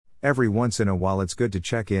Every once in a while it's good to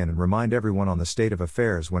check in and remind everyone on the state of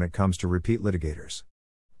affairs when it comes to repeat litigators.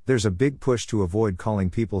 There's a big push to avoid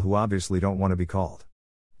calling people who obviously don't want to be called.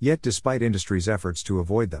 Yet despite industry's efforts to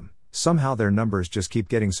avoid them, somehow their numbers just keep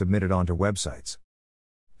getting submitted onto websites.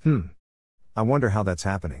 I wonder how that's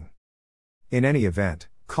happening. In any event,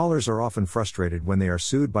 callers are often frustrated when they are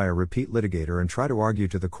sued by a repeat litigator and try to argue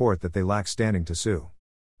to the court that they lack standing to sue.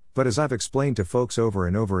 But as I've explained to folks over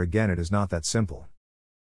and over again, it is not that simple.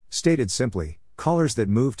 Stated simply, callers that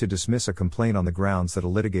move to dismiss a complaint on the grounds that a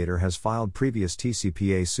litigator has filed previous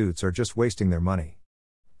TCPA suits are just wasting their money.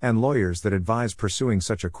 And lawyers that advise pursuing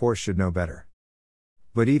such a course should know better.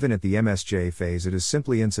 But even at the MSJ phase, it is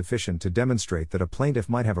simply insufficient to demonstrate that a plaintiff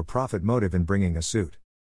might have a profit motive in bringing a suit.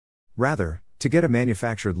 Rather, to get a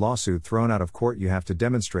manufactured lawsuit thrown out of court, you have to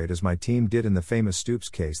demonstrate, as my team did in the famous Stoops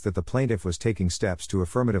case, that the plaintiff was taking steps to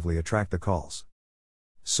affirmatively attract the calls.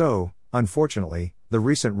 So, unfortunately, the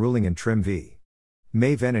recent ruling in Trim v.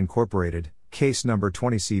 Maven Incorporated, case number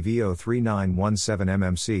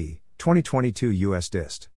 20CV03917 2022 U.S.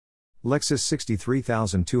 Dist. Lexus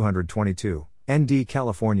 63222, ND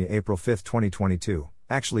California, April 5, 2022,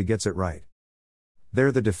 actually gets it right.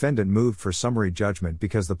 There the defendant moved for summary judgment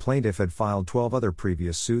because the plaintiff had filed 12 other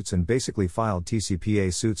previous suits and basically filed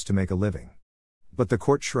TCPA suits to make a living. But the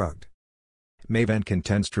court shrugged. Maven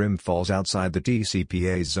contends Trim falls outside the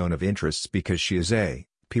TCPA's zone of interests because she is a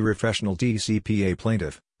professional TCPA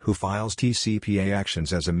plaintiff, who files TCPA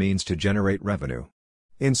actions as a means to generate revenue.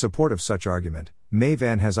 In support of such argument,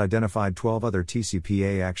 Maven has identified 12 other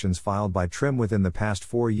TCPA actions filed by Trim within the past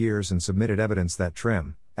 4 years and submitted evidence that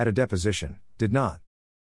Trim, at a deposition, did not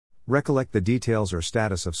recollect the details or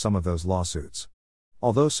status of some of those lawsuits.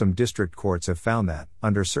 Although some district courts have found that,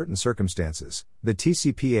 under certain circumstances, the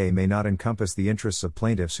TCPA may not encompass the interests of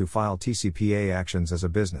plaintiffs who file TCPA actions as a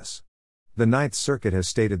business. The Ninth Circuit has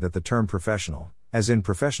stated that the term professional, as in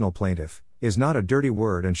professional plaintiff, is not a dirty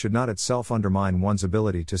word and should not itself undermine one's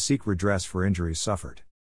ability to seek redress for injuries suffered.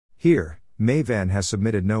 Here, Maven has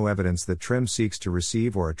submitted no evidence that Trim seeks to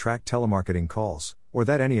receive or attract telemarketing calls, or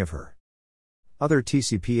that any of her other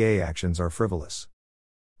TCPA actions are frivolous.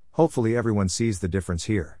 Hopefully everyone sees the difference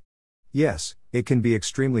here. Yes, it can be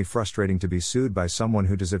extremely frustrating to be sued by someone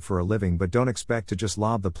who does it for a living, but don't expect to just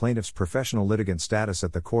lob the plaintiff's professional litigant status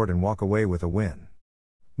at the court and walk away with a win.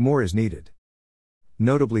 More is needed.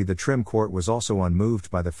 Notably, the Trim court was also unmoved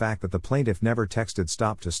by the fact that the plaintiff never texted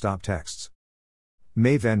stop texts.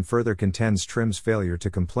 Maven further contends Trim's failure to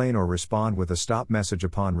complain or respond with a stop message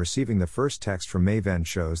upon receiving the first text from Maven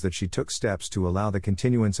shows that she took steps to allow the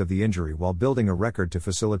continuance of the injury while building a record to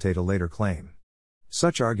facilitate a later claim.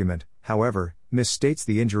 Such argument, however, misstates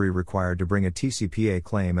the injury required to bring a TCPA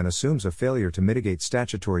claim and assumes a failure to mitigate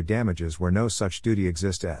statutory damages where no such duty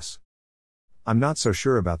exists. I'm not so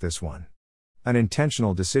sure about this one. An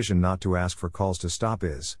intentional decision not to ask for calls to stop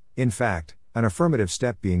is, in fact, an affirmative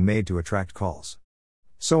step being made to attract calls.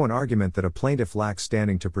 So an argument that a plaintiff lacks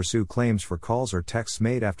standing to pursue claims for calls or texts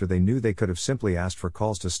made after they knew they could have simply asked for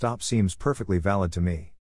calls to stop seems perfectly valid to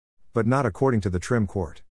me. But not according to the Trim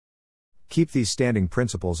court. Keep these standing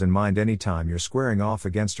principles in mind anytime you're squaring off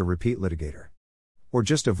against a repeat litigator. Or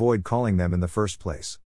just avoid calling them in the first place.